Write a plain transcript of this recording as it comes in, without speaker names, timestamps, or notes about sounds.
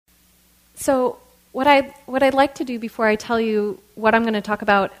So what I'd like to do before I tell you what I'm going to talk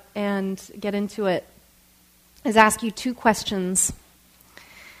about and get into it is ask you two questions.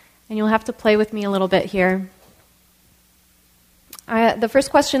 And you'll have to play with me a little bit here. The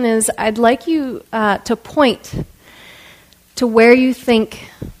first question is, I'd like you to point to where you think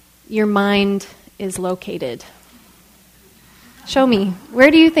your mind is located. Show me.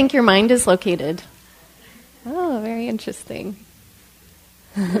 Where do you think your mind is located? Oh, very interesting.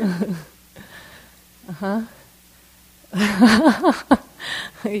 Uh-huh.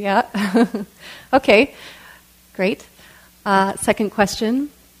 Yeah. Okay, great. Second question.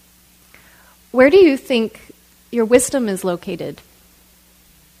 Where do you think your wisdom is located?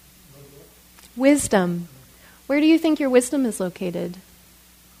 Wisdom. Where do you think your wisdom is located?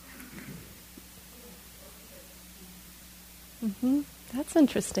 Mm-hmm. That's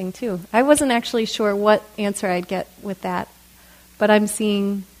interesting, too. I wasn't actually sure what answer I'd get with that, but I'm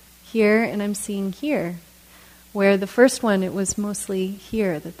seeing here and I'm seeing here, where the first one, it was mostly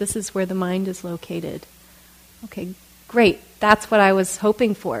here, that this is where the mind is located. Okay, great. That's what I was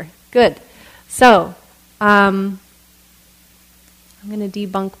hoping for. Good. So, I'm going to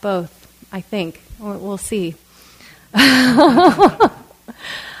debunk both, I think, or we'll see.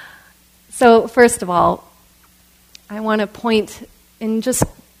 So, first of all, I want to point in just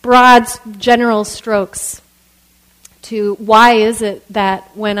broad, general strokes to why is it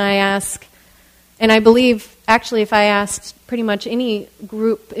that when I ask, and I believe actually if I asked pretty much any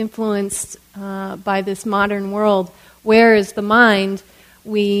group influenced by this modern world, where is the mind,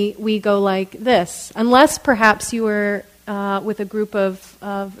 we go like this. Unless perhaps you were with a group of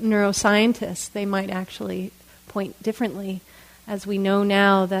neuroscientists, they might actually point differently, as we know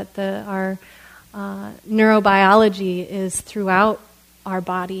now that our neurobiology is throughout our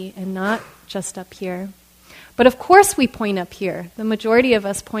body and not just up here. But of course we point up here. The majority of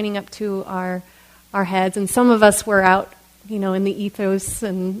us pointing up to our heads, and some of us were out, in the ethos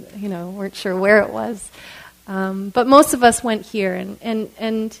and, weren't sure where it was. But most of us went here,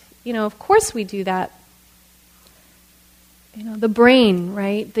 and of course we do that. The brain,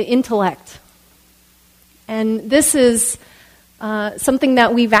 right? The intellect. And this is something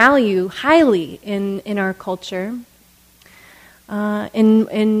that we value highly in our culture,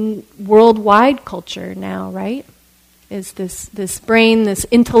 in worldwide culture now, right? Is this brain, this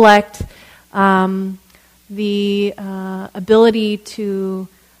intellect, the ability to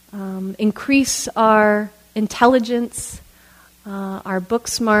increase our intelligence, our book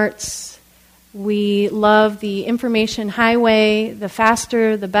smarts. We love the information highway. The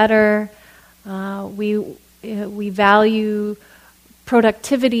faster, the better. We value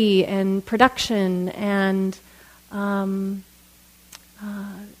productivity and production and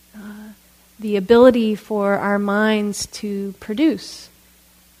the ability for our minds to produce.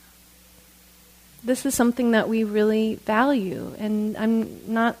 This is something that we really value, and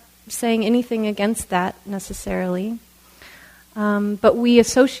I'm not saying anything against that necessarily, but we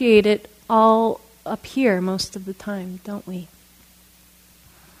associate it all up here most of the time, don't we?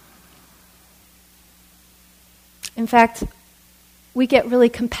 In fact, we get really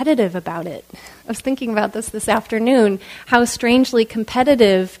competitive about it. I was thinking about this afternoon, how strangely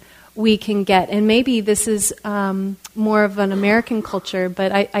competitive we can get. And maybe this is more of an American culture,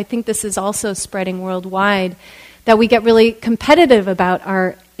 but I think this is also spreading worldwide, that we get really competitive about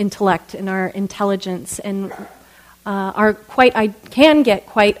our intellect and our intelligence and can get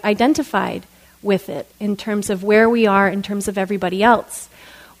quite identified with it in terms of where we are in terms of everybody else.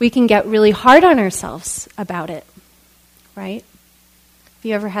 We can get really hard on ourselves about it, right? Have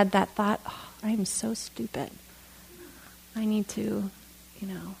you ever had that thought, I am so stupid. I need to,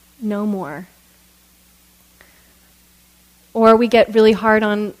 know more. Or we get really hard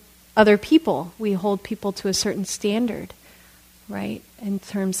on other people. We hold people to a certain standard, right, in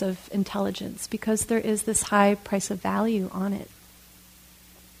terms of intelligence, because there is this high price of value on it.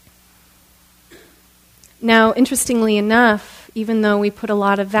 Now, interestingly enough, even though we put a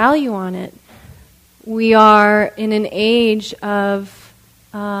lot of value on it, we are in an age of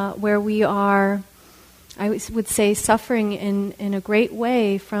where we are, I would say, suffering in a great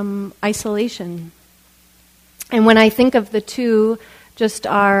way from isolation. And when I think of the two, just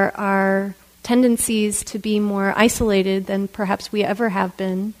our tendencies to be more isolated than perhaps we ever have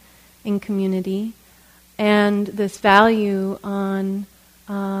been in community, and this value on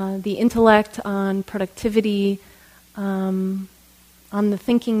the intellect, on productivity, on the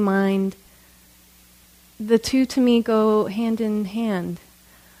thinking mind, the two to me go hand in hand.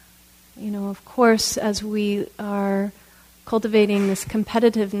 Of course, as we are cultivating this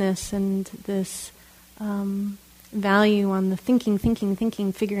competitiveness and this value on the thinking,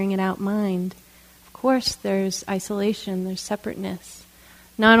 figuring it out mind. Of course, there's isolation, there's separateness.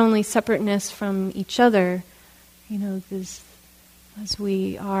 Not only separateness from each other, this, as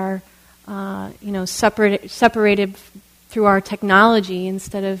we are, separated through our technology.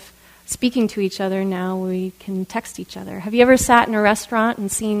 Instead of speaking to each other, now we can text each other. Have you ever sat in a restaurant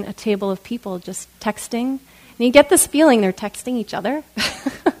and seen a table of people just texting? And you get this feeling they're texting each other.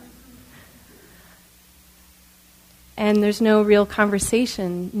 And there's no real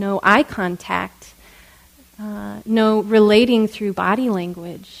conversation, no eye contact, no relating through body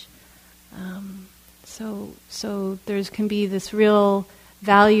language. So there can be this real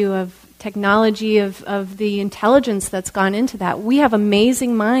value of technology, of the intelligence that's gone into that. We have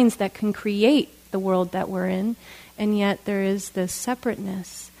amazing minds that can create the world that we're in, and yet there is this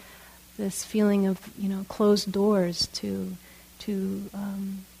separateness, this feeling of closed doors to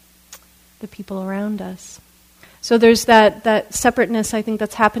the people around us. So there's that separateness, I think,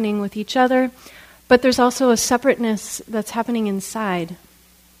 that's happening with each other, but there's also a separateness that's happening inside.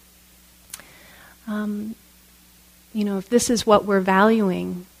 If this is what we're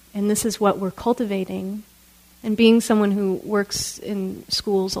valuing, and this is what we're cultivating, and being someone who works in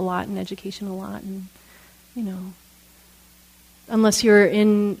schools a lot and education a lot, and, unless you're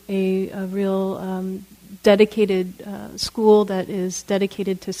in a real dedicated school that is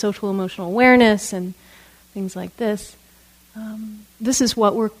dedicated to social emotional awareness and things like this, this is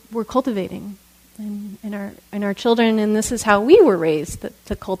what we're cultivating in our children, and this is how we were raised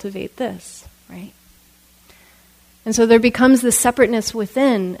to cultivate this, right? And so there becomes this separateness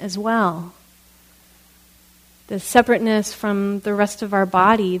within as well. The separateness from the rest of our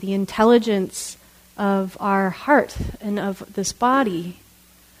body, the intelligence of our heart and of this body.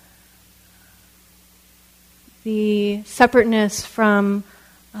 The separateness from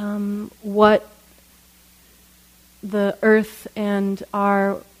what the earth and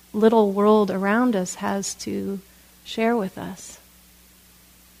our little world around us has to share with us.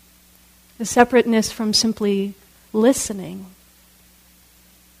 The separateness from simply listening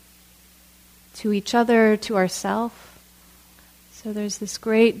to each other, to ourselves. So there's this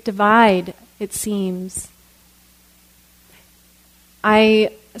great divide, it seems.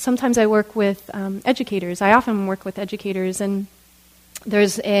 Sometimes I work with educators. I often work with educators, and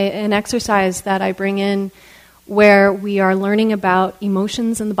there's an exercise that I bring in where we are learning about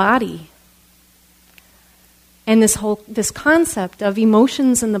emotions in the body. And this concept of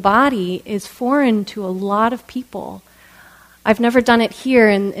emotions in the body is foreign to a lot of people. I've never done it here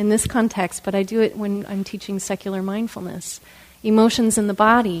in this context, but I do it when I'm teaching secular mindfulness. Emotions in the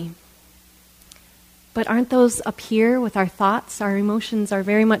body. But aren't those up here with our thoughts? Our emotions are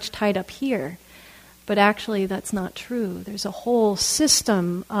very much tied up here. But actually that's not true. There's a whole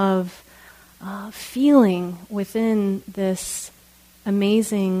system of feeling within this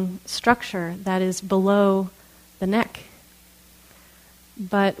amazing structure that is below the neck.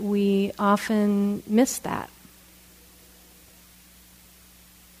 But we often miss that.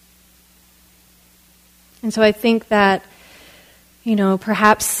 And so I think that,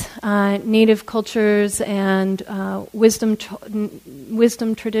 perhaps native cultures and wisdom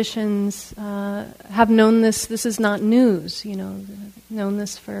traditions have known this. This is not news, known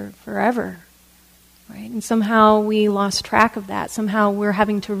this for forever, right? And somehow we lost track of that. Somehow we're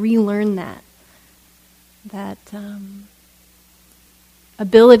having to relearn that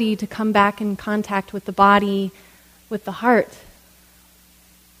ability to come back in contact with the body, with the heart,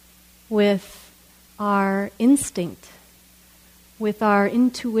 with our instinct, with our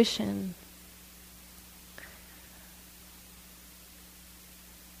intuition.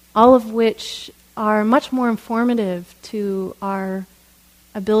 All of which are much more informative to our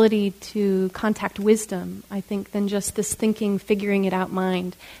ability to contact wisdom, I think, than just this thinking, figuring it out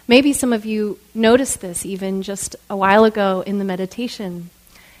mind. Maybe some of you noticed this even just a while ago in the meditation.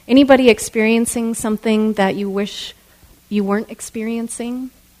 Anybody experiencing something that you wish you weren't experiencing?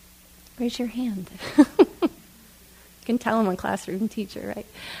 Raise your hand. You can tell I'm a classroom teacher,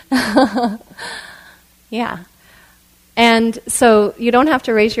 right? Yeah. And so you don't have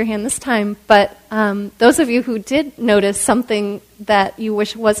to raise your hand this time, but those of you who did notice something that you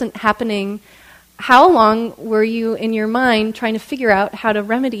wish wasn't happening, how long were you in your mind trying to figure out how to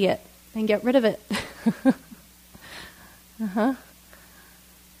remedy it and get rid of it? Uh-huh.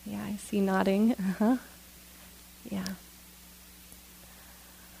 Yeah, I see nodding. Uh-huh. Yeah.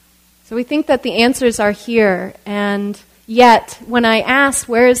 So we think that the answers are here, and yet when I asked,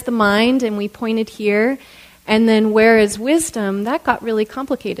 where is the mind, and we pointed here, and then where is wisdom, that got really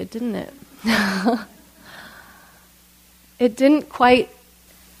complicated, didn't it? It didn't quite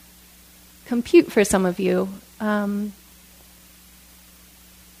compute for some of you.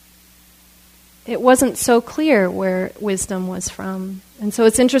 it wasn't so clear where wisdom was from. And so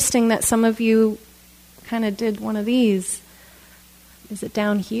it's interesting that some of you kind of did one of these. Is it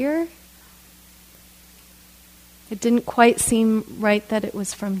down here? It didn't quite seem right that it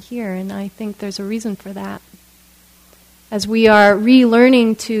was from here, and I think there's a reason for that. As we are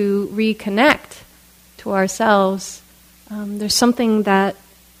relearning to reconnect to ourselves, there's something that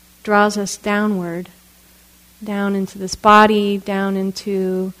draws us downward, down into this body, down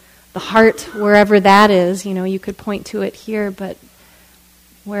into the heart, wherever that is. You know, you could point to it here, but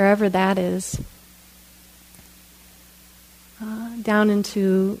wherever that is. Down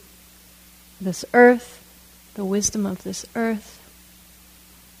into this earth, the wisdom of this earth.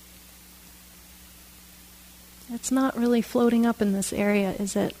 It's not really floating up in this area,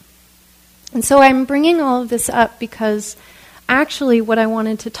 is it? And so I'm bringing all of this up because actually what I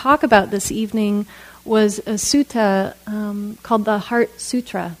wanted to talk about this evening was a sutta called the Heart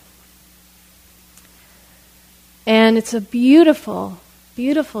Sutta. And it's a beautiful,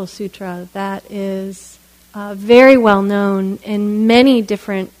 beautiful sutra that is very well known in many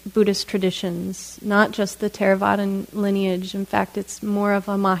different Buddhist traditions, not just the Theravada lineage. In fact, it's more of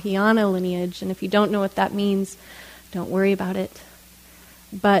a Mahayana lineage, and if you don't know what that means, don't worry about it.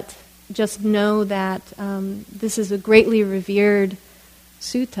 But just know that this is a greatly revered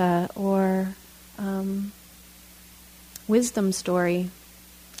sutta or wisdom story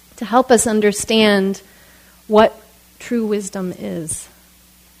to help us understand what true wisdom is.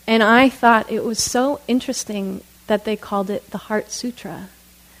 And I thought it was so interesting that they called it the Heart Sutra.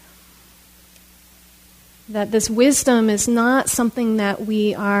 That this wisdom is not something that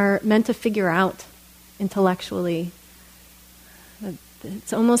we are meant to figure out intellectually.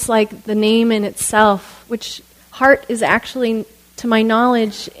 It's almost like the name in itself, which heart is actually, to my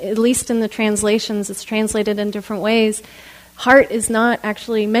knowledge, at least in the translations, it's translated in different ways, heart is not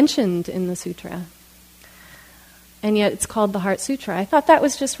actually mentioned in the sutra. And yet it's called the Heart Sutra. I thought that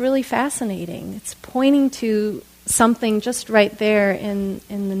was just really fascinating. It's pointing to something just right there in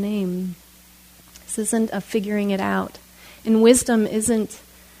the name. This isn't a figuring it out. And wisdom isn't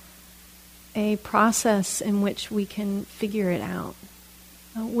a process in which we can figure it out.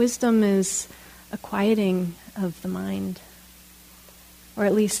 Wisdom is a quieting of the mind. Or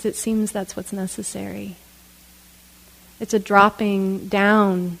at least it seems that's what's necessary. It's a dropping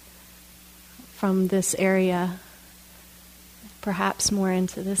down from this area, perhaps more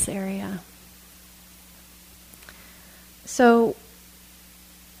into this area. So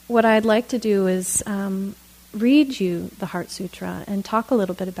what I'd like to do is read you the Heart Sutra and talk a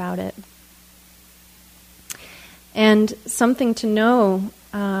little bit about it. And something to know,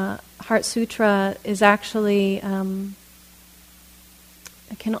 Heart Sutra is actually, it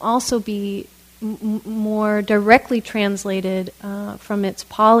can also be more directly translated from its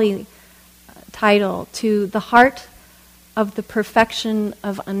Pali title to the heart of the perfection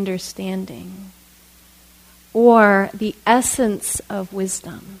of understanding, or the essence of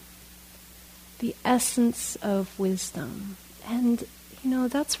wisdom. The essence of wisdom. And,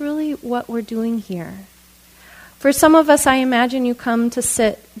 that's really what we're doing here. For some of us, I imagine you come to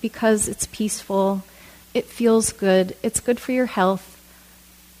sit because it's peaceful, it feels good, it's good for your health.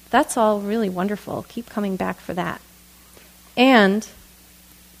 That's all really wonderful. Keep coming back for that. And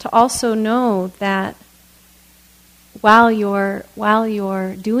to also know that while you're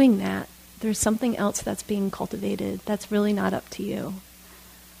doing that, there's something else that's being cultivated that's really not up to you.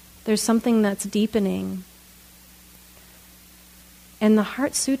 There's something that's deepening. And the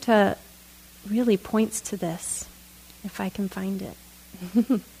Heart Sutta really points to this, if I can find it.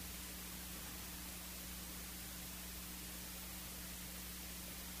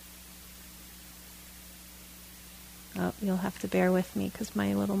 Oh, you'll have to bear with me because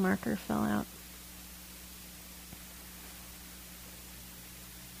my little marker fell out.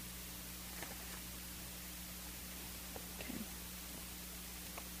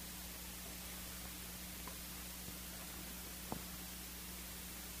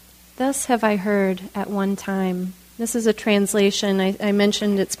 Thus have I heard at one time. This is a translation. I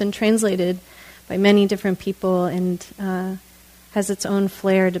mentioned it's been translated by many different people and has its own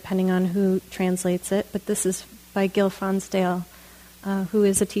flair depending on who translates it. But this is by Gil Fonsdale, who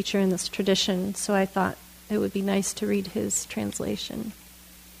is a teacher in this tradition. So I thought it would be nice to read his translation.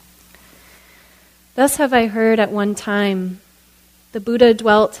 Thus have I heard at one time, the Buddha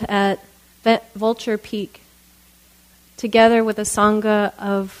dwelt at Vulture Peak, together with a sangha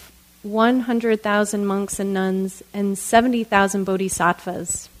of 100,000 monks and nuns and 70,000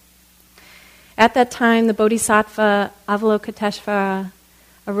 bodhisattvas. At that time, the bodhisattva Avalokiteshvara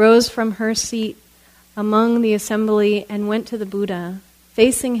arose from her seat among the assembly and went to the Buddha.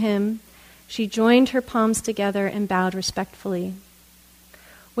 Facing him, she joined her palms together and bowed respectfully.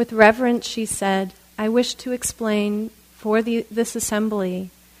 With reverence, she said, I wish to explain for this assembly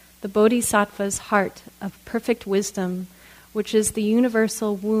the Bodhisattva's heart of perfect wisdom, which is the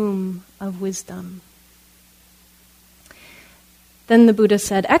universal womb of wisdom. Then the Buddha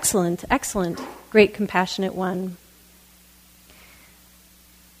said, excellent, excellent, great compassionate one.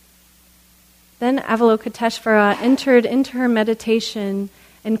 Then Avalokiteshvara entered into her meditation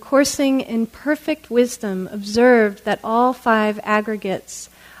and, coursing in perfect wisdom, observed that all 5 aggregates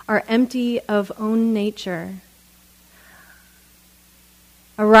are empty of own nature.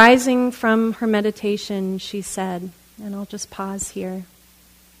 Arising from her meditation, she said, and I'll just pause here.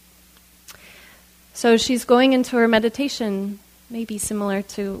 So she's going into her meditation, maybe similar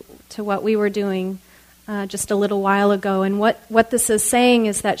to what we were doing just a little while ago. And what this is saying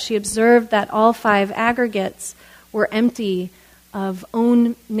is that she observed that all 5 aggregates were empty of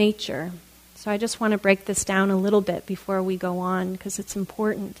own nature. So I just want to break this down a little bit before we go on, because it's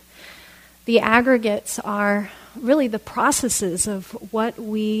important. The aggregates are really the processes of what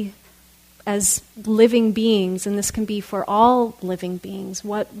we, as living beings, and this can be for all living beings,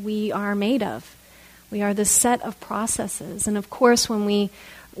 what we are made of. We are this set of processes. And of course, when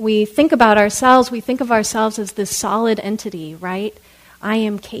we think about ourselves, we think of ourselves as this solid entity, right? I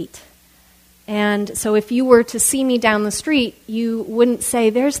am Kate. And so if you were to see me down the street, you wouldn't say,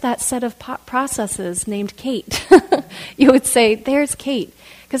 there's that set of processes named Kate. You would say, there's Kate.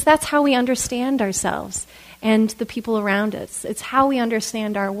 Because that's how we understand ourselves and the people around us. It's how we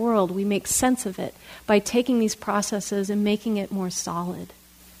understand our world. We make sense of it by taking these processes and making it more solid.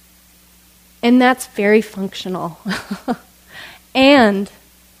 And that's very functional. And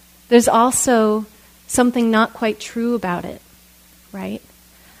there's also something not quite true about it, right?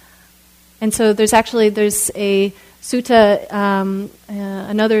 And so there's a sutta,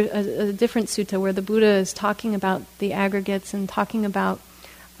 a different sutta where the Buddha is talking about the aggregates and talking about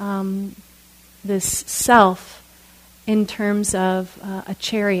this self in terms of a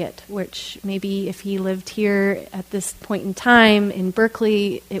chariot, which maybe if he lived here at this point in time in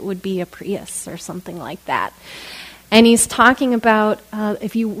Berkeley, it would be a Prius or something like that. And he's talking about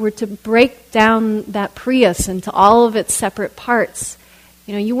if you were to break down that Prius into all of its separate parts,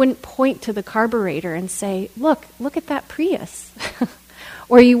 you wouldn't point to the carburetor and say, look at that Prius.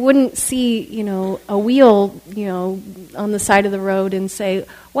 Or you wouldn't see, a wheel, on the side of the road and say,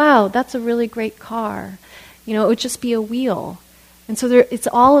 wow, that's a really great car. It would just be a wheel. And so it's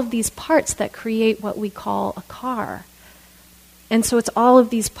all of these parts that create what we call a car. And so it's all of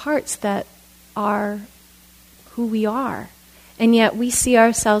these parts that are who we are. And yet we see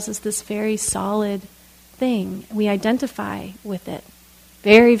ourselves as this very solid thing. We identify with it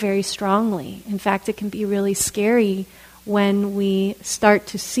very, very strongly. In fact, it can be really scary when we start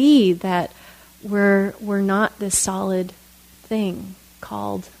to see that we're not this solid thing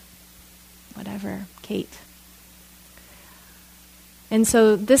called whatever, Kate. And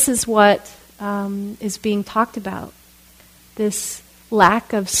so this is what is being talked about, this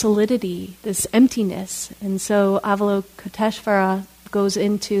lack of solidity, this emptiness. And so Avalokiteshvara goes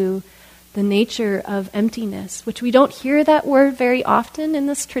into the nature of emptiness, which we don't hear that word very often in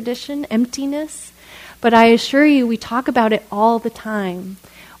this tradition, emptiness. But I assure you, we talk about it all the time.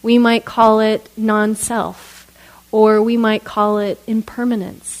 We might call it non-self, or we might call it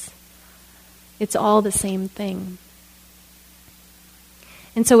impermanence. It's all the same thing.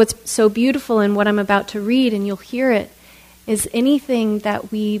 And so what's so beautiful in what I'm about to read, and you'll hear it, is anything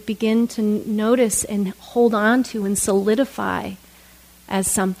that we begin to notice and hold on to and solidify as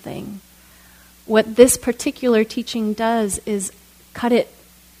something. What this particular teaching does is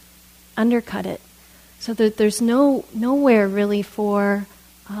undercut it, so that there's nowhere really for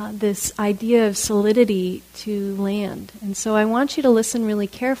this idea of solidity to land. And so I want you to listen really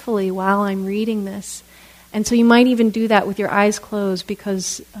carefully while I'm reading this. And so you might even do that with your eyes closed,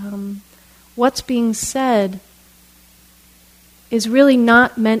 because what's being said is really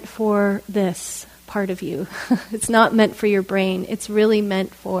not meant for this part of you. It's not meant for your brain. It's really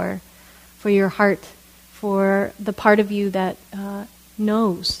meant for your heart, for the part of you that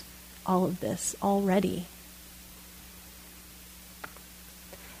knows all of this already.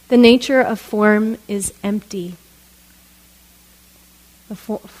 The nature of form is empty. The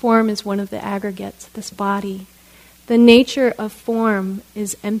form is one of the aggregates, this body. The nature of form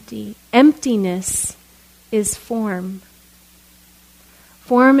is empty. Emptiness is form.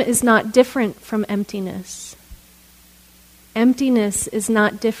 Form is not different from emptiness. Emptiness is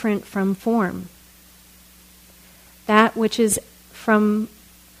not different from form. That which is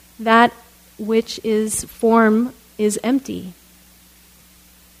which is form is empty.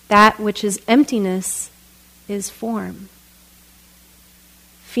 That which is emptiness is form.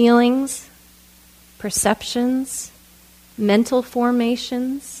 Feelings, perceptions, mental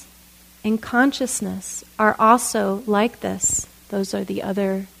formations, and consciousness are also like this. Those are the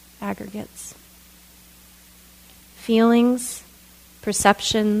other aggregates. Feelings,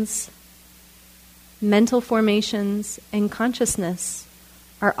 perceptions, mental formations, and consciousness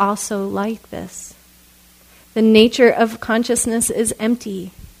are also like this. The nature of consciousness is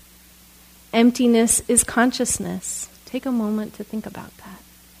empty. Emptiness is consciousness. Take a moment to think about that.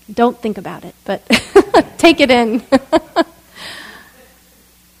 Don't think about it, but take it in.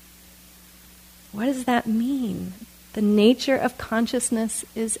 What does that mean? The nature of consciousness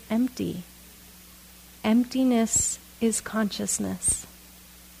is empty. Emptiness is consciousness.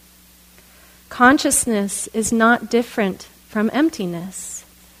 Consciousness is not different from emptiness.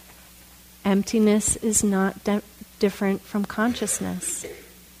 Emptiness is not different from consciousness.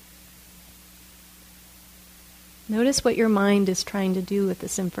 Notice what your mind is trying to do with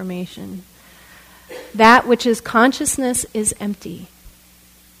this information. That which is consciousness is empty.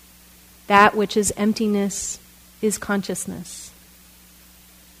 That which is emptiness is consciousness.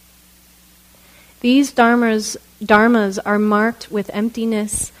 These dharmas are marked with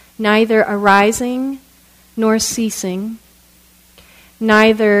emptiness, neither arising nor ceasing,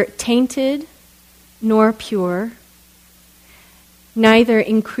 neither tainted nor pure, neither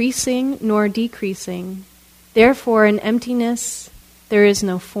increasing nor decreasing. Therefore, in emptiness, there is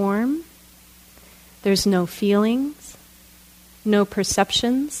no form, there's no feelings, no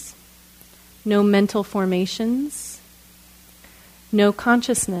perceptions, no mental formations, no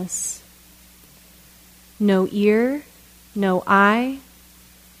consciousness, no ear, no eye,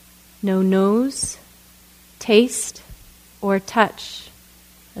 no nose, taste, or touch,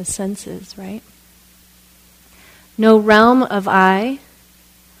 as senses, right? No realm of eye,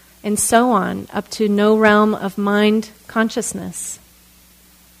 and so on, up to no realm of mind consciousness.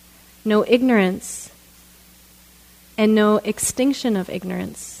 No ignorance, and no extinction of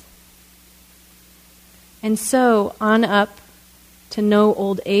ignorance. And so on up to no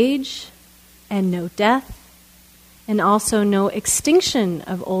old age, and no death, and also no extinction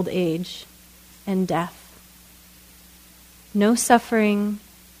of old age and death. No suffering,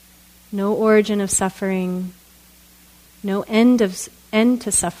 no origin of suffering, no end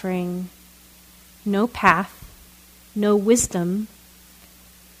to suffering, no path, no wisdom,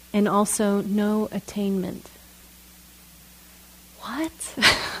 and also no attainment. What?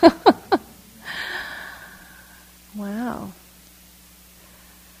 Wow.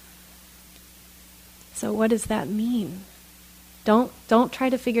 So what does that mean? Don't try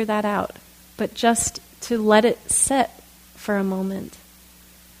to figure that out, but just to let it sit for a moment.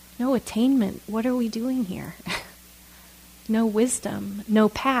 No attainment. What are we doing here? No wisdom, no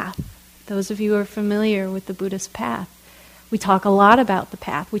path. Those of you who are familiar with the Buddhist path, we talk a lot about the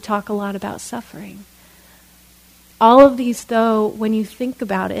path. We talk a lot about suffering. All of these, though, when you think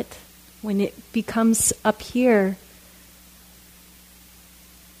about it, when it becomes up here,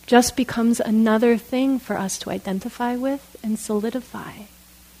 just becomes another thing for us to identify with and solidify.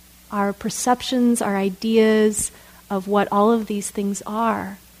 Our perceptions, our ideas of what all of these things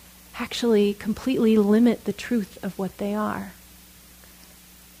are actually completely limit the truth of what they are.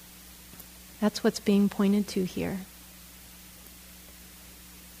 That's what's being pointed to here.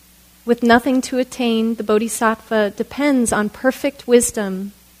 With nothing to attain, the bodhisattva depends on perfect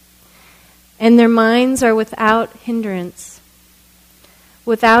wisdom, and their minds are without hindrance.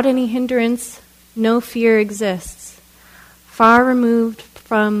 Without any hindrance, no fear exists. Far removed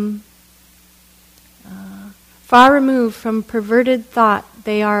from perverted thought,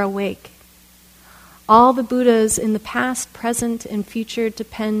 they are awake. All the Buddhas in the past, present, and future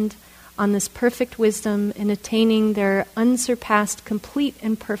depend on this perfect wisdom in attaining their unsurpassed, complete,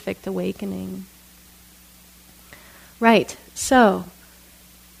 and perfect awakening. Right, so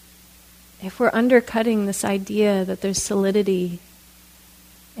if we're undercutting this idea that there's solidity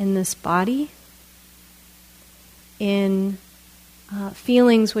in this body, in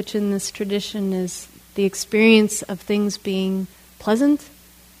feelings, which in this tradition is the experience of things being pleasant,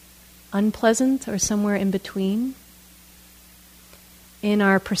 unpleasant, or somewhere in between, in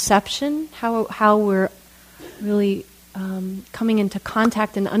our perception, how we're really coming into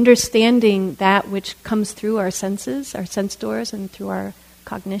contact and understanding that which comes through our senses, our sense doors, and through our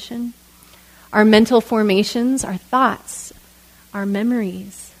cognition, our mental formations, our thoughts, our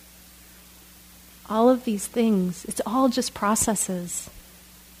memories, all of these things, it's all just processes.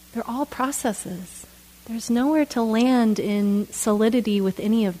 They're all processes. There's nowhere to land in solidity with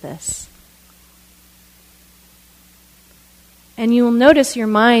any of this. And you will notice your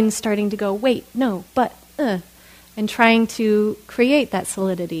mind starting to go, wait, no, but, and trying to create that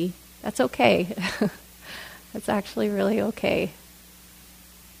solidity. That's okay. That's actually really okay.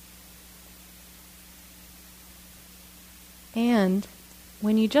 And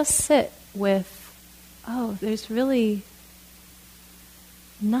when you just sit with, oh, there's really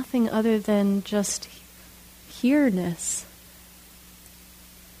nothing other than just here-ness.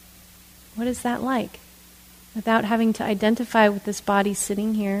 What is that like? Without having to identify with this body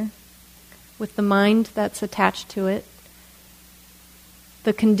sitting here, with the mind that's attached to it,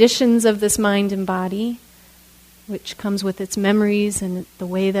 the conditions of this mind and body, which comes with its memories and the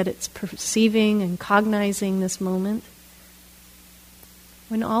way that it's perceiving and cognizing this moment.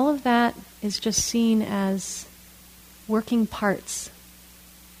 When all of that is just seen as working parts,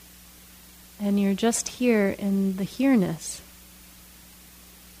 and you're just here in the here-ness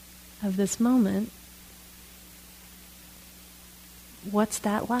of this moment, what's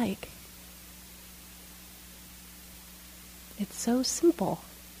that like? It's so simple.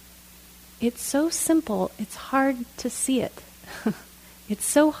 It's so simple, it's hard to see it. It's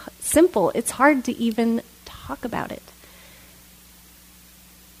so simple, it's hard to even talk about it.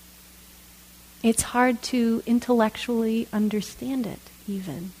 It's hard to intellectually understand it,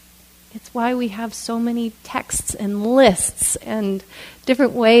 even. It's why we have so many texts and lists and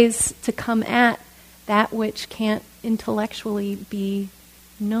different ways to come at that which can't intellectually be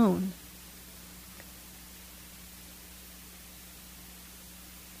known.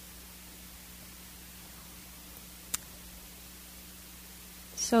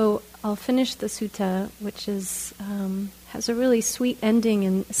 So I'll finish the sutta, which is has a really sweet ending,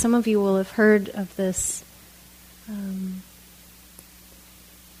 and some of you will have heard of this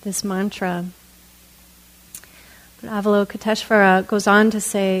this mantra. But Avalokiteshvara goes on to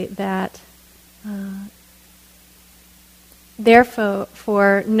say that therefore,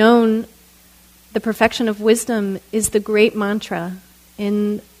 for known the perfection of wisdom is the great mantra.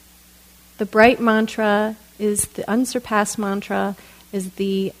 In the bright mantra is the unsurpassed mantra, is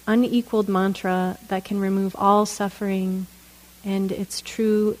the unequaled mantra that can remove all suffering, and it's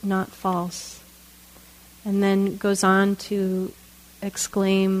true, not false. And then goes on to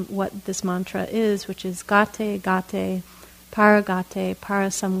exclaim what this mantra is, which is Gate, Gate, Paragate,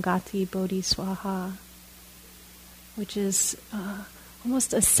 Parasamgati, Bodhi Swaha, which is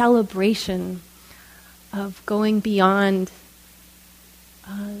almost a celebration of going beyond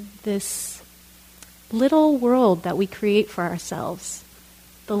this little world that we create for ourselves.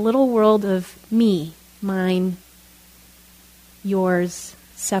 The little world of me, mine, yours,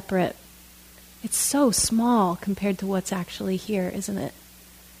 separate. It's so small compared to what's actually here, isn't it?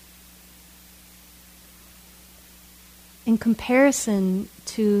 In comparison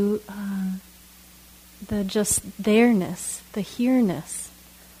to the just there-ness, the here-ness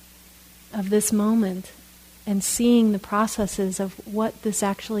of this moment, and seeing the processes of what this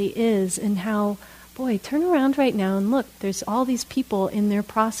actually is, and how, boy, turn around right now and look, there's all these people in their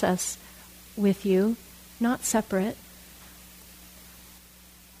process with you, not separate.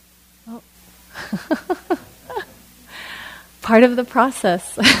 Oh. Part of the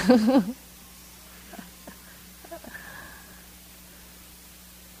process.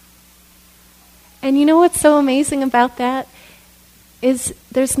 And you know what's so amazing about that is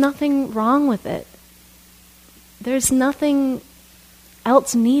there's nothing wrong with it. There's nothing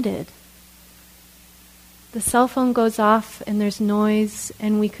else needed. The cell phone goes off and there's noise,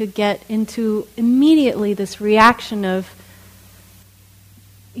 and we could get into immediately this reaction of,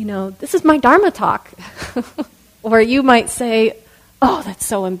 this is my Dharma talk. Or you might say, oh, that's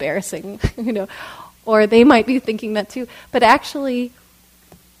so embarrassing, Or they might be thinking that too. But actually,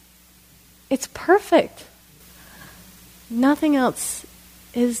 it's perfect. Nothing else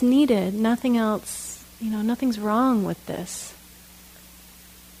is needed. Nothing else, nothing's wrong with this.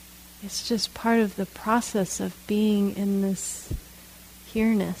 It's just part of the process of being in this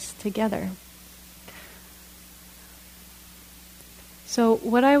here-ness together. So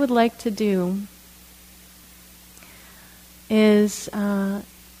what I would like to do is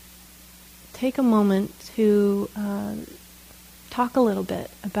take a moment to talk a little bit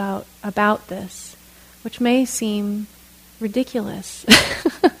about this, which may seem ridiculous,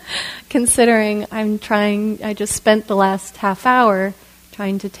 considering I just spent the last half hour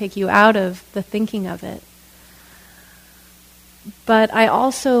trying to take you out of the thinking of it. But I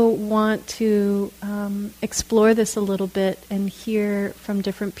also want to explore this a little bit and hear from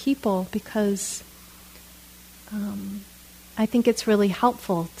different people, because I think it's really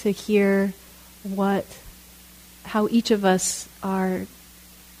helpful to hear how each of us are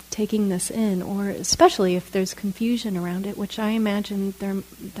taking this in, or especially if there's confusion around it, which I imagine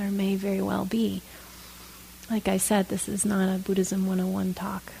there may very well be. Like I said, this is not a Buddhism 101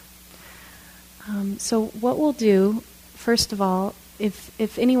 talk. So what we'll do, first of all,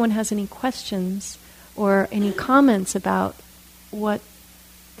 if anyone has any questions or any comments about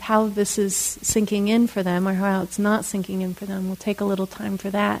how this is sinking in for them or how it's not sinking in for them, we'll take a little time for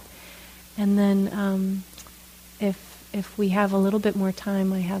that. And then if we have a little bit more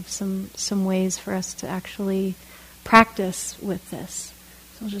time, I have some ways for us to actually practice with this.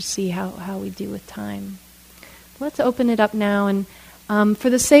 So we'll just see how we do with time. Let's open it up now, and for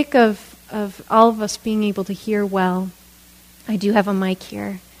the sake of all of us being able to hear well, I do have a mic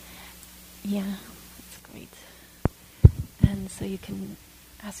here. Yeah, that's great. And so you can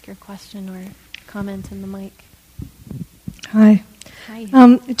ask your question or comment in the mic. Hi. Hi.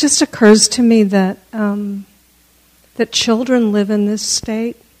 It just occurs to me that that children live in this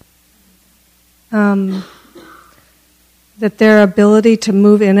state. That their ability to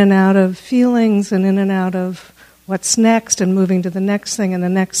move in and out of feelings and in and out of what's next and moving to the next thing and the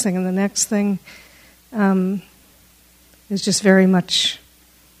next thing and the next thing is just very much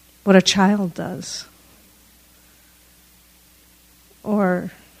what a child does.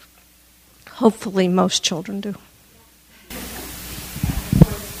 Or hopefully most children do.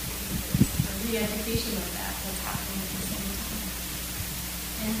 Re-education of that's happening at the same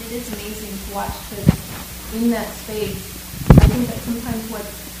time. And it is amazing to watch kids in that space. I think that sometimes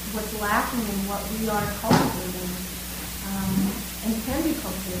what's lacking in what we are cultivating and can be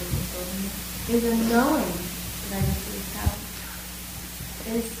cultivated with children is a knowing that I just reached out.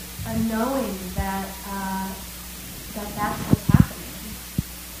 Is a knowing that that's what's happening.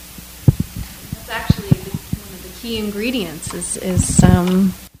 That's actually one of the key ingredients is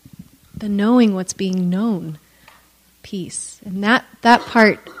the knowing what's being known piece. And that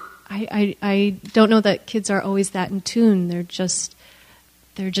part, I don't know that kids are always that in tune. They're just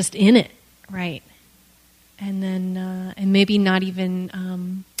in it, right? And then and maybe not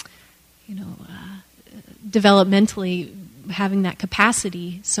even developmentally having that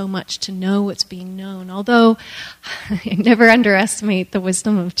capacity so much to know what's being known. Although I never underestimate the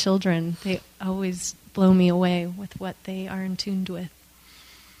wisdom of children. They always blow me away with what they are in tune with.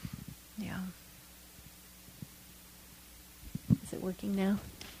 Yeah. Is it working now?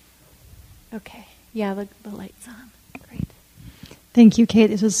 Okay. Yeah, the light's on. Great. Thank you, Kate.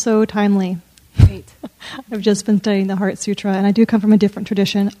 This was so timely. Great. I've just been studying the Heart Sutra, and I do come from a different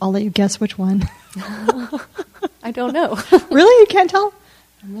tradition. I'll let you guess which one. I don't know. Really? You can't tell?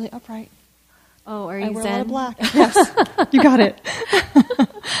 I'm really upright. Oh, are you I wear Zen? a lot of black. Yes. You got it.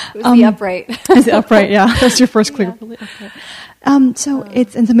 It was the upright. Is it upright? Yeah. That's your first clue. Yeah. Really upright.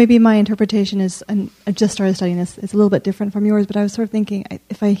 So maybe my interpretation is, and I just started studying this, it's a little bit different from yours, but I was sort of thinking,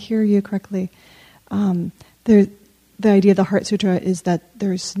 if I hear you correctly, the idea of the Heart Sutra is that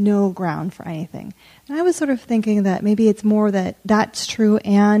there's no ground for anything. And I was sort of thinking that maybe it's more that that's true,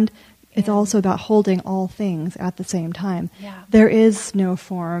 and it's also about holding all things at the same time. Yeah. There is no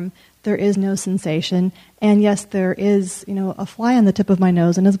form, there is no sensation, and yes, there is, a fly on the tip of my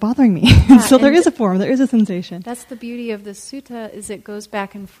nose and it's bothering me. Yeah, so there is a form, there is a sensation. That's the beauty of the sutta, is it goes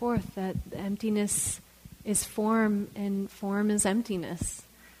back and forth, that emptiness is form and form is emptiness.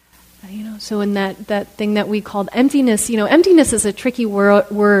 So in that thing that we called emptiness, emptiness is a tricky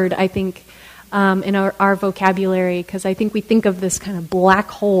word, I think, in our vocabulary, because I think we think of this kind of black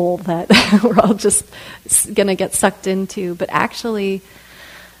hole that we're all just going to get sucked into. But actually,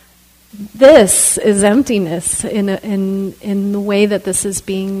 this is emptiness in the way that this is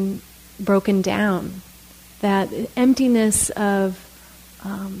being broken down. That emptiness of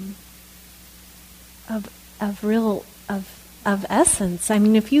essence. I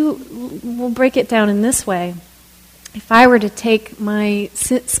mean, we'll break it down in this way. If I were to take my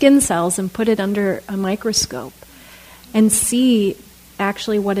skin cells and put it under a microscope and see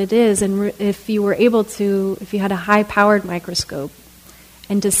actually what it is, and if you had a high-powered microscope,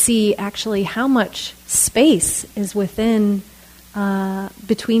 and to see actually how much space is within,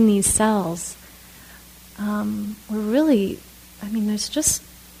 between these cells,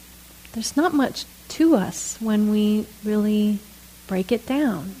 there's not much to us when we really break it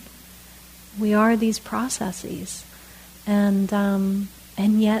down. We are these processes. And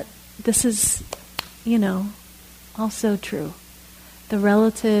yet this is, also true. The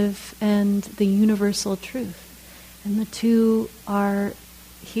relative and the universal truth. And the two are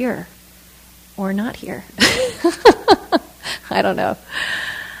here or not here. I don't know.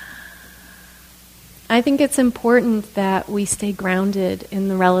 I think it's important that we stay grounded in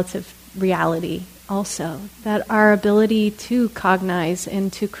the relative reality also, that our ability to cognize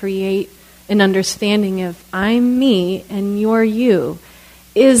and to create an understanding of I'm me and you're you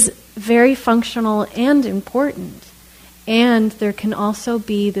is very functional and important. And there can also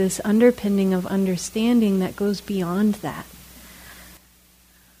be this underpinning of understanding that goes beyond that.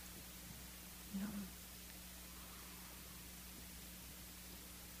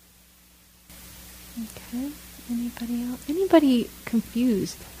 Okay. Anybody else? Anybody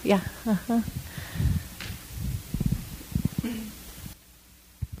confused? Yeah. Uh-huh.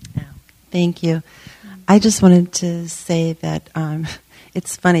 Thank you. I just wanted to say that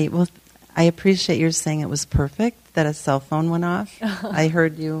it's funny. Well, I appreciate your saying it was perfect that a cell phone went off. I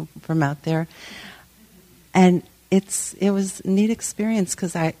heard you from out there. And it was a neat experience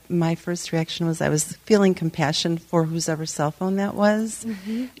because my first reaction was I was feeling compassion for whoever cell phone that was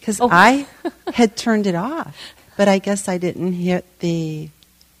because I had turned it off. But I guess I didn't hit the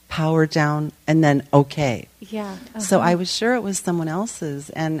power down and then okay. Yeah. So I was sure it was someone else's,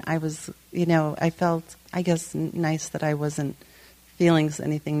 and I was, I felt, I guess, nice that I wasn't feeling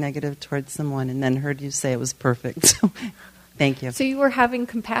anything negative towards someone, and then heard you say it was perfect. So thank you. So you were having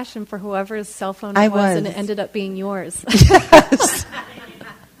compassion for whoever's cell phone I it was, was, and it ended up being yours. Yes.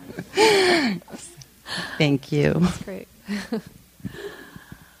 Thank you. That's great.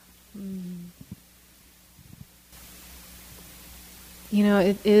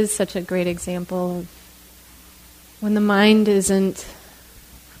 It is such a great example of when the mind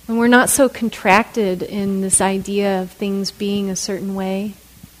when we're not so contracted in this idea of things being a certain way.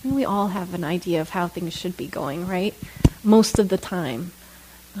 I mean, we all have an idea of how things should be going, right? Most of the time.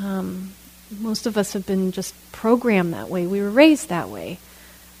 Most of us have been just programmed that way. We were raised that way.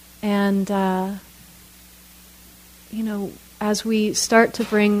 And, as we start to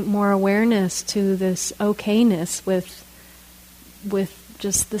bring more awareness to this okayness with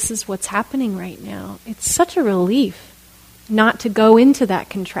just this is what's happening right now, it's such a relief not to go into that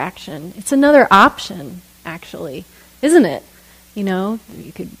contraction. It's another option, actually, isn't it?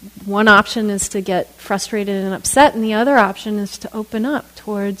 One option is to get frustrated and upset, and the other option is to open up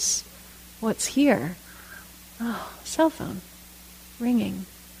towards what's here. Oh, cell phone, ringing,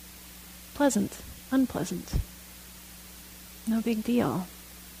 pleasant, unpleasant, no big deal.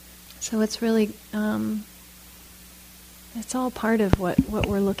 So it's really, it's all part of what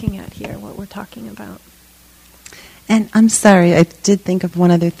we're looking at here, what we're talking about. And I'm sorry, I did think of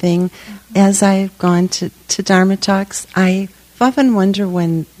one other thing. As I've gone to Dharma talks, I often wonder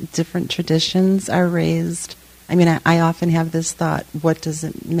when different traditions are raised. I mean, I often have this thought, what does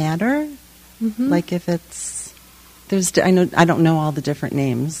it matter? Like if I don't know all the different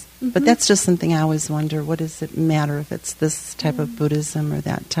names, but that's just something I always wonder, what does it matter if it's this type of Buddhism or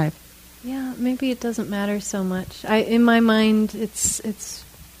that type? Yeah, maybe it doesn't matter so much. In my mind, it's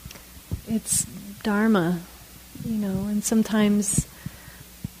Dharma, and sometimes,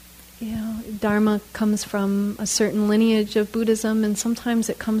 Dharma comes from a certain lineage of Buddhism, and sometimes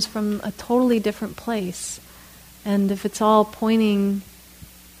it comes from a totally different place. And if it's all pointing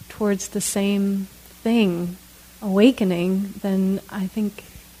towards the same thing, awakening, then I think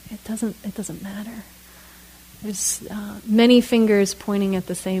it doesn't matter. There's many fingers pointing at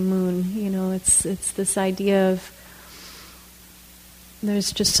the same moon. It's this idea of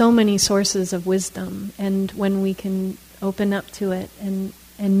there's just so many sources of wisdom, and when we can open up to it and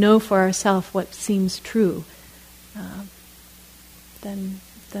know for ourselves what seems true, then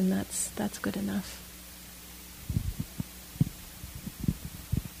that's good enough.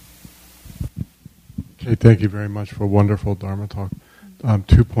 Okay, thank you very much for a wonderful Dharma talk.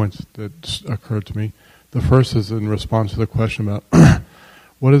 2 points that occurred to me. The first is in response to the question about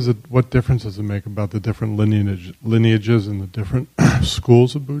what difference does it make about the different lineages and the different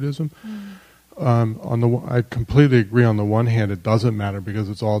schools of Buddhism? I completely agree. On the one hand, it doesn't matter because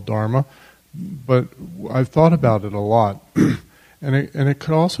it's all Dharma, but I've thought about it a lot, and it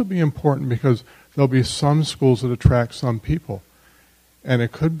could also be important because there'll be some schools that attract some people, and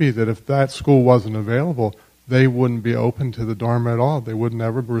it could be that if that school wasn't available, they wouldn't be open to the Dharma at all. They would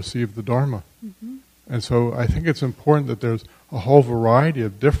never receive the Dharma. And so I think it's important that there's a whole variety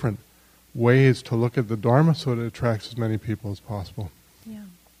of different ways to look at the Dharma so that it attracts as many people as possible. Yeah.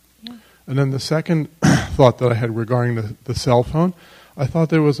 And then the second thought that I had regarding the cell phone, I thought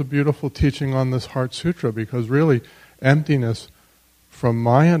there was a beautiful teaching on this Heart Sutta, because really emptiness, from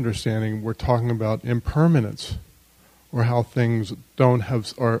my understanding, we're talking about impermanence, or how things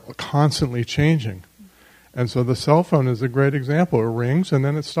are constantly changing. And so the cell phone is a great example. It rings and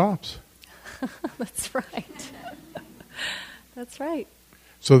then it stops. That's right. That's right.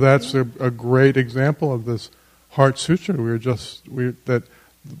 So that's a great example of this Heart Sutra. That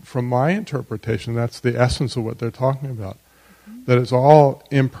from my interpretation, that's the essence of what they're talking about. That it's all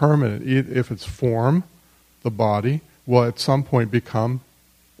impermanent. If it's form, the body, will at some point become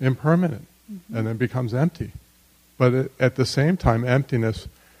impermanent and then becomes empty. But at the same time, emptiness,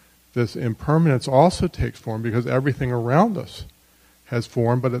 this impermanence also takes form because everything around us has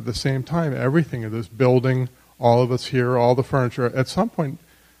form, but at the same time, everything in this building, all of us here, all the furniture, at some point,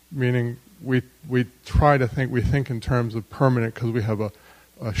 meaning we try to think, we think in terms of permanent because we have a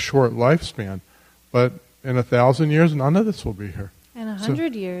short lifespan, but in 1,000 years, none of this will be here. In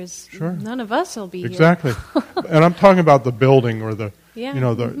 100 years, sure. None of us will be exactly. here. And I'm talking about the building or the yeah.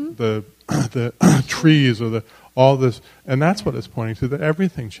 the trees or all this, and that's what it's pointing to, that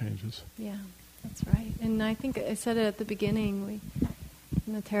everything changes. Yeah, that's right. And I think I said it at the beginning,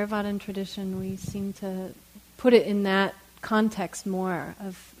 in the Theravadan tradition, we seem to put it in that context more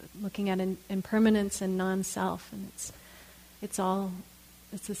of looking at impermanence and non-self, and it's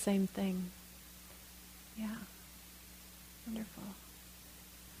the same thing. Yeah. Wonderful.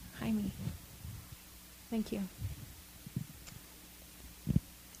 Jaime. Thank you.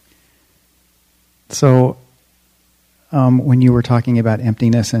 So, when you were talking about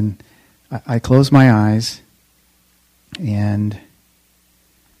emptiness, and I closed my eyes and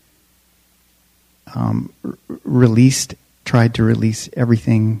tried to release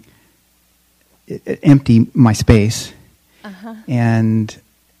everything, empty my space, and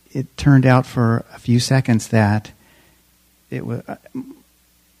it turned out for a few seconds that it was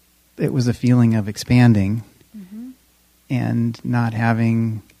a feeling of expanding and not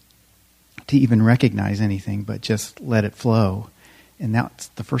having to even recognize anything, but just let it flow. And that's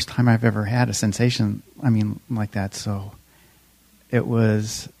the first time I've ever had a sensation, like that. So it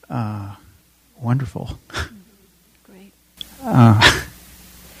was wonderful. Great.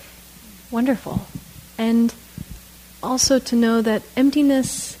 Wonderful. And also to know that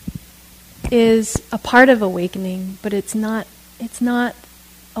emptiness is a part of awakening, but it's not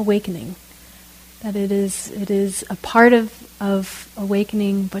awakening. That it is a part of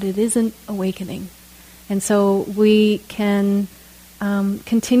awakening, but it isn't awakening. And so we can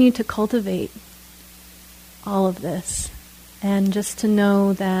continue to cultivate all of this, and just to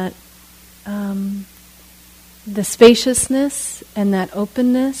know that the spaciousness and that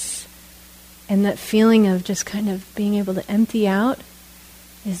openness and that feeling of just kind of being able to empty out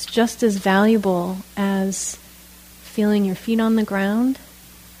is just as valuable as feeling your feet on the ground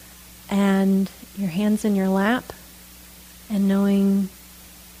and your hands in your lap and knowing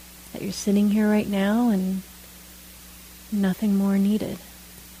that you're sitting here right now and nothing more needed.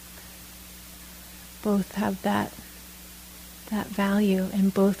 Both have that value,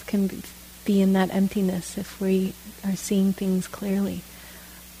 and both can be in that emptiness if we are seeing things clearly.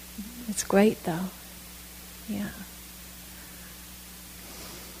 It's great though. Yeah.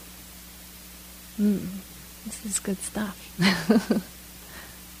 This is good stuff.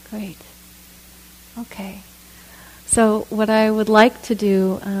 Great. Okay. So what I would like to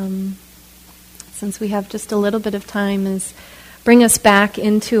do, since we have just a little bit of time, is bring us back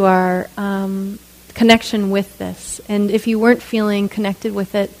into our connection with this. And if you weren't feeling connected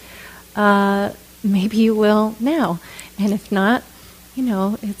with it, maybe you will now. And if not,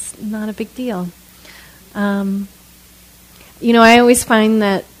 it's not a big deal. I always find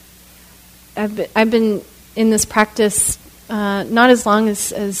that I've been in this practice not as long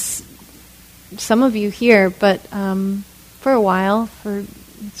as some of you here, but for a while.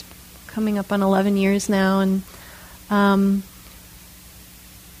 It's coming up on 11 years now, and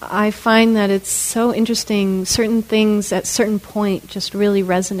I find that it's so interesting. Certain things at certain point just really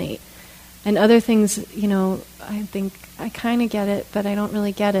resonate, and other things, I think I kind of get it, but I don't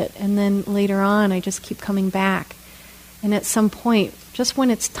really get it. And then later on, I just keep coming back, and at some point, just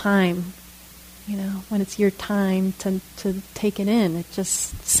when it's time. When it's your time to take it in, it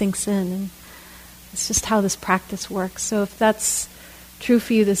just sinks in. And it's just how this practice works. So if that's true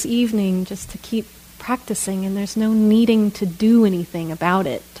for you this evening, just to keep practicing, and there's no needing to do anything about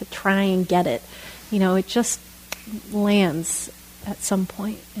it, to try and get it. It just lands at some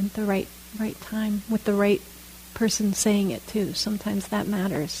point at the right time, with the right person saying it too. Sometimes that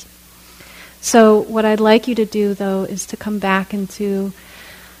matters. So what I'd like you to do, though, is to come back into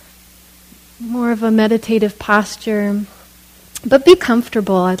more of a meditative posture, but be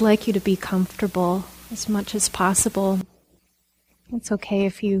comfortable. I'd like you to be comfortable as much as possible. It's okay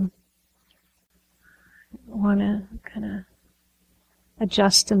if you want to kind of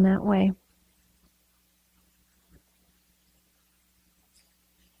adjust in that way.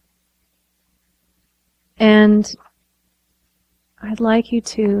 And I'd like you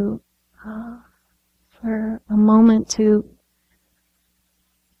to, for a moment, to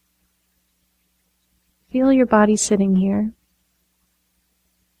feel your body sitting here.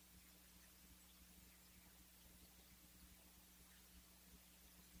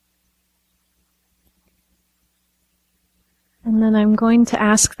 And then I'm going to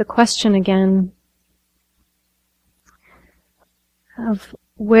ask the question again of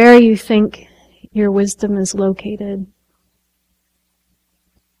where you think your wisdom is located.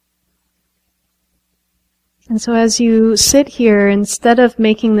 And so as you sit here, instead of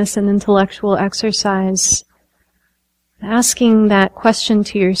making this an intellectual exercise, asking that question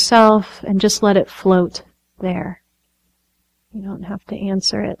to yourself and just let it float there. You don't have to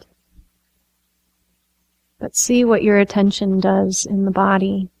answer it. But see what your attention does in the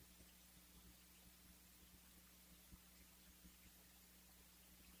body.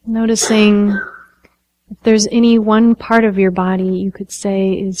 Noticing if there's any one part of your body you could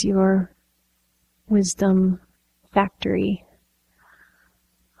say is your wisdom factory.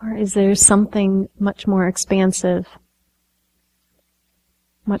 Or is there something much more expansive,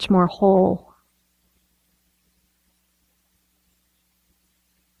 much more whole?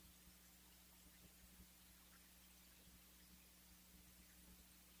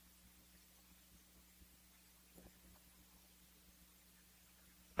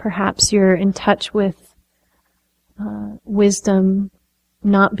 Perhaps you're in touch with wisdom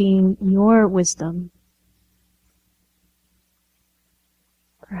not being your wisdom.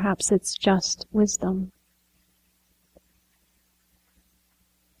 Perhaps it's just wisdom.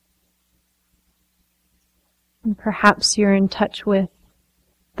 And perhaps you're in touch with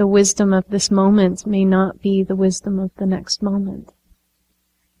the wisdom of this moment may not be the wisdom of the next moment.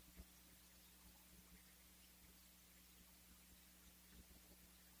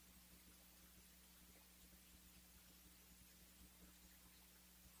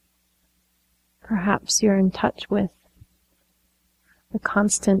 Perhaps you're in touch with the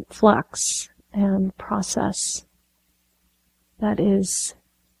constant flux and process that is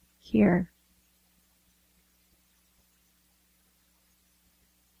here.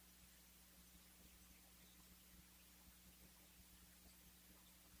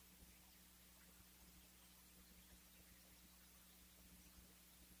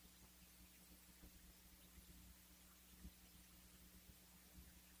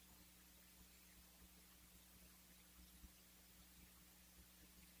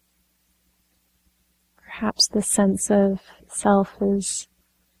 Perhaps the sense of self is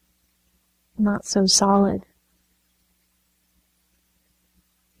not so solid.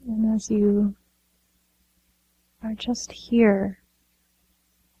 And as you are just here,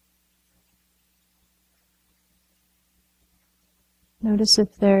 notice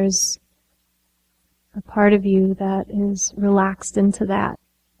if there's a part of you that is relaxed into that.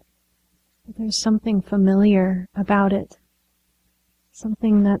 There's something familiar about it.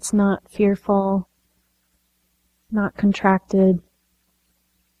 Something that's not fearful, not contracted,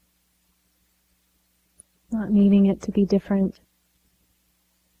 not needing it to be different.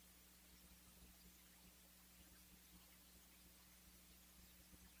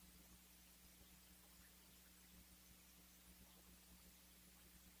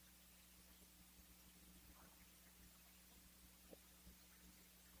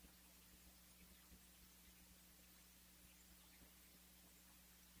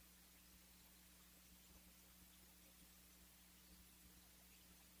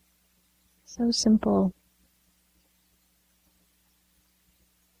 So simple.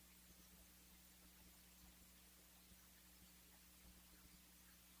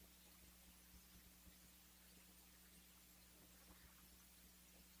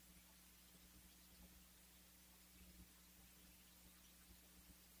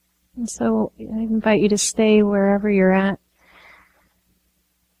 And so I invite you to stay wherever you're at,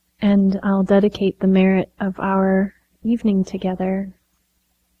 and I'll dedicate the merit of our evening together.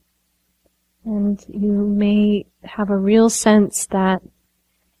 And you may have a real sense that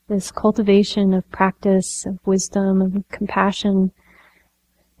this cultivation of practice, of wisdom, of compassion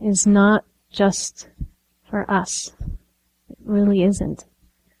is not just for us. It really isn't.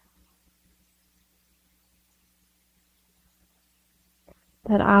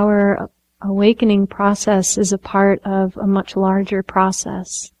 That our awakening process is a part of a much larger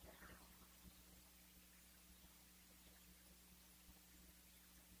process.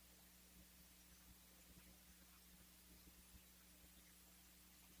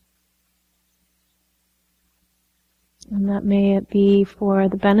 And that may it be for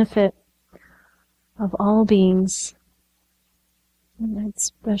the benefit of all beings. And I'd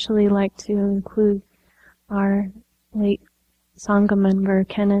especially like to include our late Sangha member,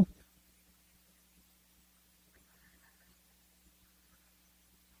 Kenneth.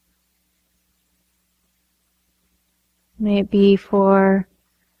 May it be for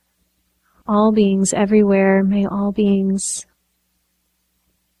all beings everywhere. May all beings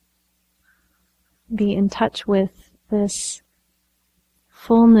be in touch with this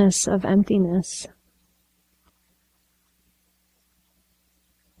fullness of emptiness.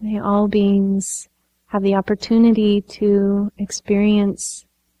 May all beings have the opportunity to experience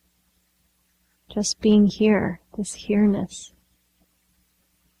just being here, this here-ness.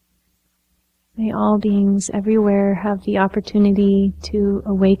 May all beings everywhere have the opportunity to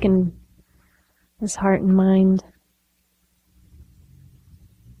awaken this heart and mind.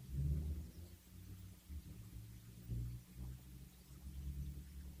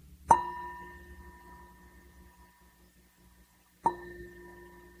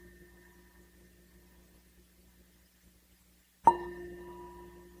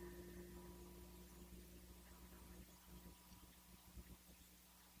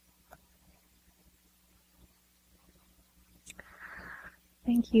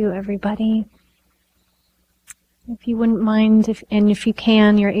 Thank you, everybody. If you wouldn't mind, if you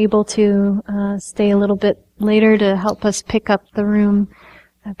can, you're able to stay a little bit later to help us pick up the room,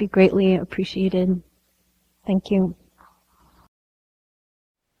 that'd be greatly appreciated. Thank you.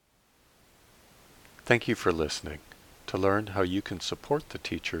 Thank you for listening. To learn how you can support the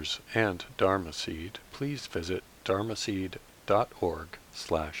teachers and Dharma Seed, please visit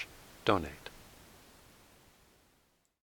dharmaseed.org/donate.